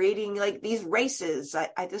like creating like these races.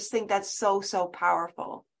 I just think that's so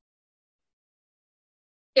powerful.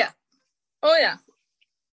 Yeah. Oh yeah.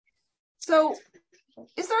 So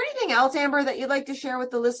is there anything else, Amber, that you'd like to share with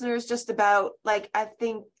the listeners, just about, like, I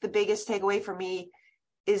think the biggest takeaway for me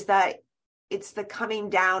is that it's the coming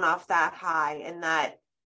down off that high, and that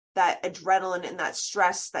adrenaline and that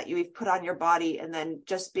stress that you've put on your body, and then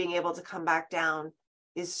just being able to come back down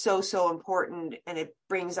is so important. And it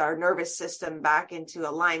brings our nervous system back into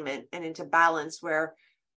alignment and into balance, where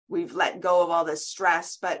we've let go of all this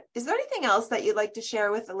stress. But is there anything else that you'd like to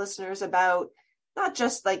share with the listeners about, not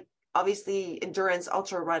just like obviously endurance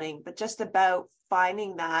ultra running, but just about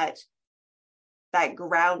finding that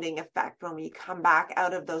grounding effect when we come back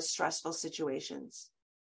out of those stressful situations?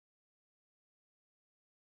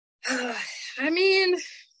 I mean,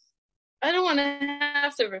 I don't want to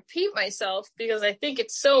have to repeat myself, because I think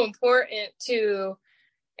it's so important to,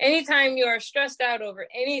 anytime you are stressed out over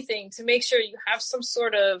anything, to make sure you have some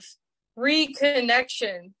sort of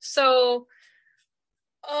reconnection. So,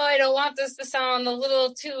 I don't want this to sound a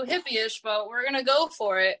little too hippie-ish, but we're going to go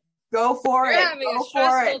for it. Go for You're it. having Go a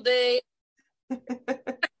stressful for day.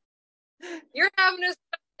 You're having a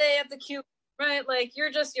stressful day at the cube, right? Like,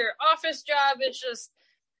 your office job is just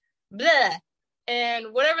bleh. And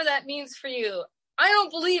whatever that means for you. I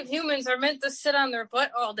don't believe humans are meant to sit on their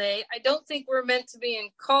butt all day. I don't think we're meant to be in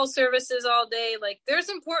call services all day. Like, there's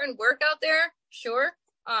important work out there, sure.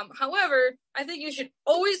 However, I think you should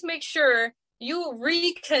always make sure you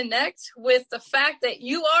reconnect with the fact that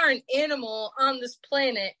you are an animal on this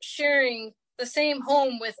planet, sharing the same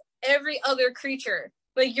home with every other creature.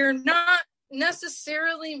 Like, you're not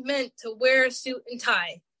necessarily meant to wear a suit and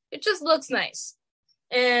tie. It just looks nice.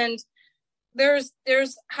 And there's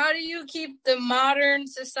how do you keep the modern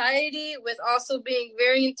society with also being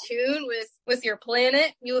very in tune with your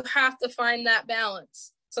planet? You have to find that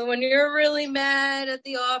balance. So when you're really mad at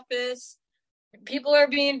the office, people are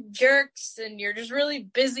being jerks, and you're just really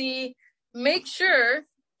busy, make sure,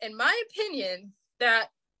 in my opinion, that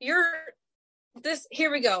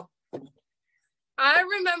here we go. I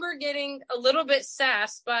remember getting a little bit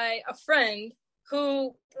sassed by a friend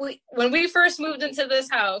who, when we first moved into this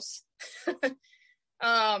house,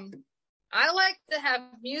 I like to have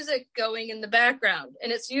music going in the background,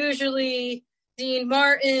 and it's usually Dean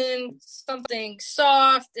Martin, something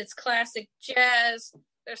soft. It's classic jazz.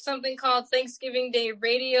 There's something called Thanksgiving Day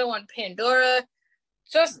Radio on Pandora.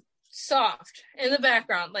 Just soft in the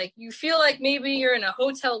background. Like, you feel like maybe you're in a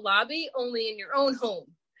hotel lobby, only in your own home.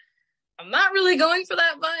 I'm not really going for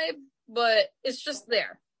that vibe, but it's just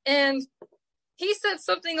there. And he said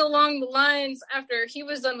something along the lines, after he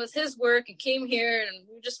was done with his work and came here, and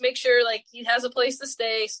we just make sure like he has a place to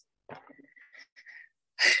stay.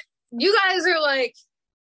 You guys are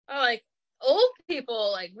like old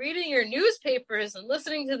people, like reading your newspapers and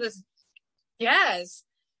listening to this jazz.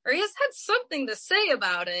 Or he has had something to say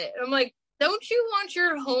about it. I'm like, don't you want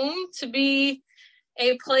your home to be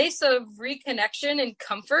a place of reconnection and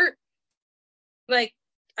comfort? Like,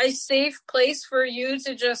 a safe place for you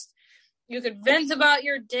to just, you could vent about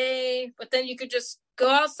your day, but then you could just go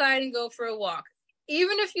outside and go for a walk.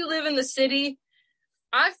 Even if you live in the city,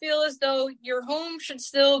 I feel as though your home should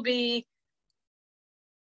still be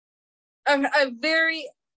a very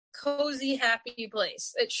cozy, happy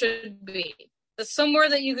place. It should be. It's somewhere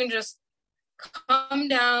that you can just calm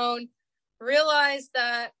down, realize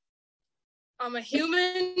that I'm a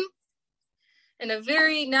human in a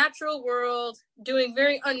very natural world doing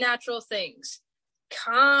very unnatural things.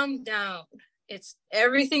 Calm down.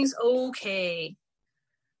 Everything's okay.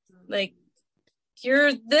 Like,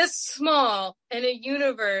 you're this small in a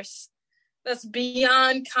universe that's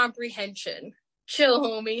beyond comprehension. Chill,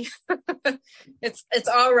 homie. It's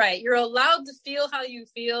all right. You're allowed to feel how you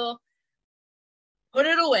feel. Put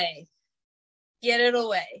it away. Get it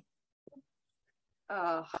away.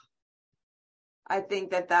 Oh, I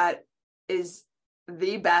think that is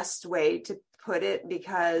the best way to put it,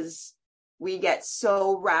 because we get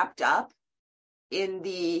so wrapped up in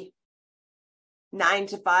the 9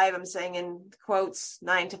 to 5, I'm saying in quotes,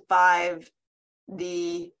 9 to 5,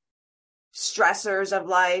 the stressors of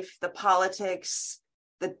life, the politics,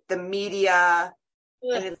 the media.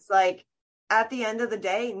 And it's like, at the end of the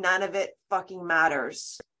day, none of it fucking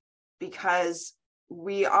matters, because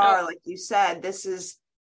we are, like you said,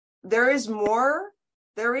 there is more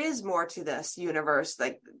to this universe.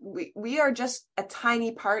 Like we are just a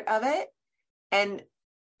tiny part of it. And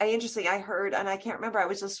I heard, and I can't remember,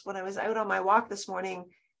 when I was out on my walk this morning,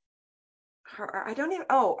 I don't even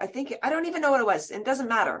know what it was, and it doesn't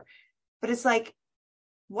matter, but it's like,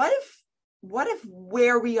 what if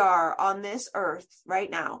where we are on this earth right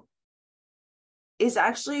now is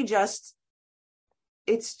actually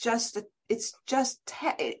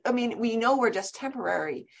I mean, we know we're just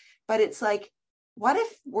temporary, but it's like, what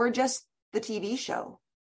if we're just the TV show?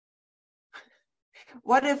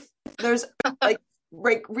 What if there's like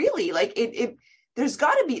really, like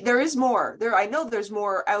there is more there. I know there's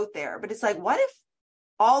more out there, but it's like, what if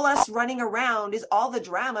all us running around is all the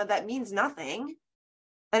drama that means nothing?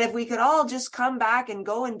 And if we could all just come back and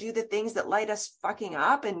go and do the things that light us fucking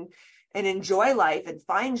up, and enjoy life and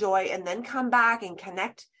find joy, and then come back and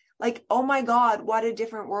connect, like, oh my God, what a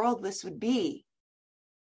different world this would be.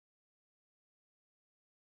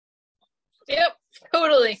 Yep,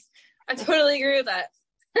 totally. I totally agree with that.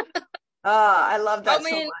 I love that so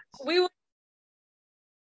much. We would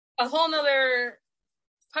a whole nother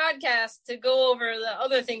podcast to go over the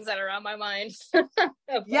other things that are on my mind.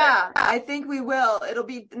 Yeah, I think we will. It'll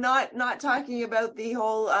be not talking about the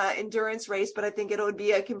whole endurance race, but I think it'll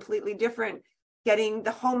be a completely different, getting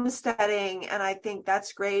the homesteading. And I think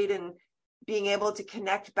that's great. And being able to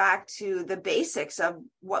connect back to the basics of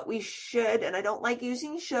what we should. And I don't like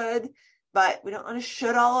using should, but we don't want to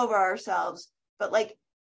should all over ourselves. But like,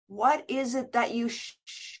 what is it that you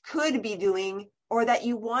could be doing, or that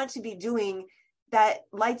you want to be doing, that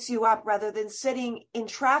lights you up, rather than sitting in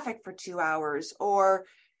traffic for 2 hours?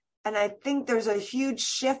 And I think there's a huge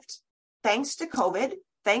shift thanks to COVID.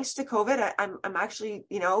 I'm actually,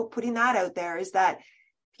 putting that out there, is that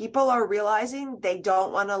people are realizing they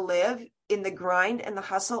don't want to live in the grind and the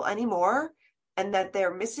hustle anymore, and that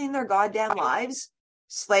they're missing their goddamn lives,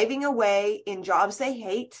 slaving away in jobs they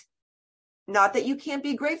hate. Not that you can't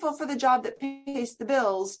be grateful for the job that pays the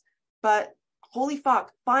bills, but holy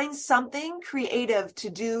fuck, find something creative to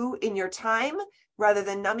do in your time rather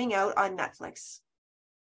than numbing out on Netflix.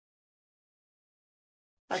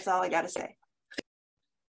 That's all I got to say.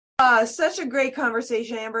 Such a great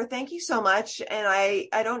conversation, Amber. Thank you so much. And I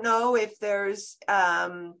don't know if there's,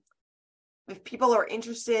 if people are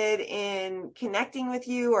interested in connecting with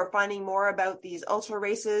you or finding more about these ultra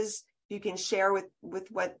races, you can share with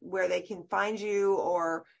where they can find you,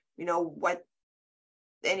 or, what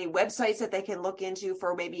any websites that they can look into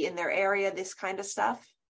for maybe in their area, this kind of stuff.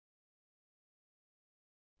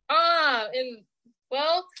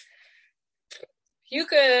 Well, you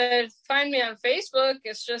could find me on Facebook.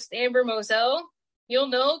 It's just Amber Mosel. You'll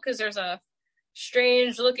know, because there's a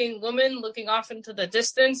strange looking woman looking off into the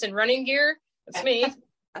distance in running gear. It's me.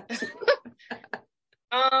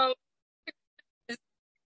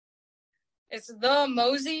 It's the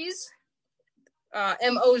Moseys,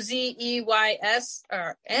 Mozeys,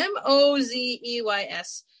 or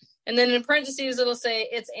Mozeys. And then in parentheses, it'll say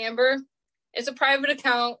it's Amber. It's a private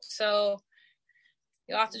account, so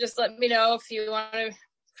you'll have to just let me know if you want to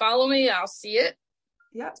follow me. I'll see it.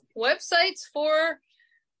 Yep. Websites for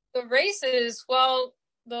the races. Well,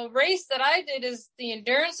 the race that I did is the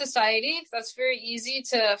Endurance Society. That's very easy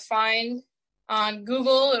to find on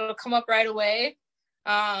Google. It'll come up right away.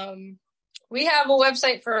 We have a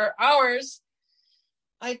website for ours.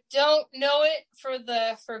 I don't know it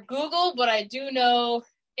for Google, but I do know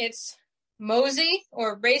it's Mosey,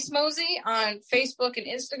 or Race Mosey, on Facebook and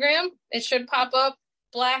Instagram. It should pop up,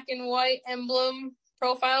 black and white emblem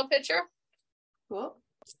profile picture. Cool.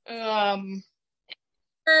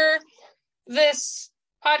 For this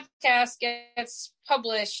podcast gets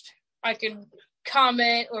published, I could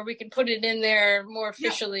comment, or we can put it in there more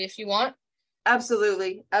officially if you want.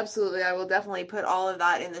 Absolutely. I will definitely put all of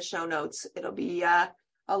that in the show notes. It'll be,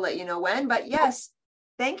 I'll let you know when, but yes,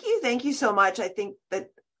 thank you so much. I think that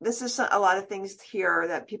this is a lot of things here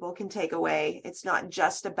that people can take away. It's not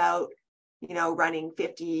just about, running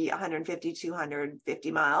 50, 150,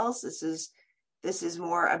 250 miles. This is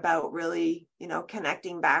more about really,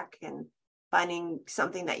 connecting back and finding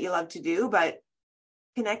something that you love to do, but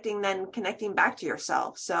connecting back to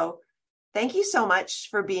yourself. So thank you so much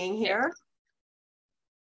for being here.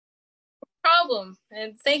 problem.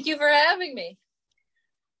 And thank you for having me.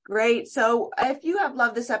 Great. So if you have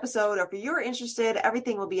loved this episode or if you're interested,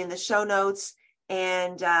 everything will be in the show notes.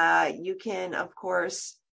 And you can, of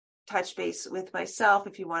course, touch base with myself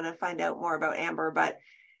if you want to find out more about Amber. But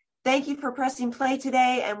thank you for pressing play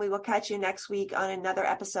today. And we will catch you next week on another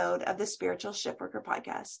episode of the Spiritual Shiftworker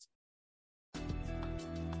Podcast.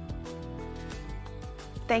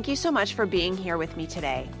 Thank you so much for being here with me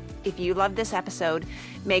today. If you loved this episode,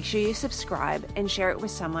 make sure you subscribe and share it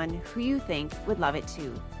with someone who you think would love it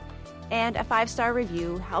too. And a 5-star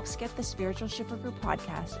review helps get the Spiritual Shiftworker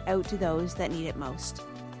podcast out to those that need it most.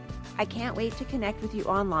 I can't wait to connect with you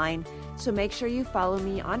online, so make sure you follow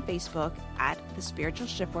me on Facebook at The Spiritual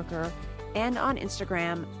Shiftworker and on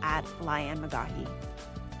Instagram at Liane Magahi.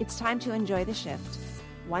 It's time to enjoy the shift,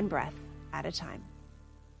 one breath at a time.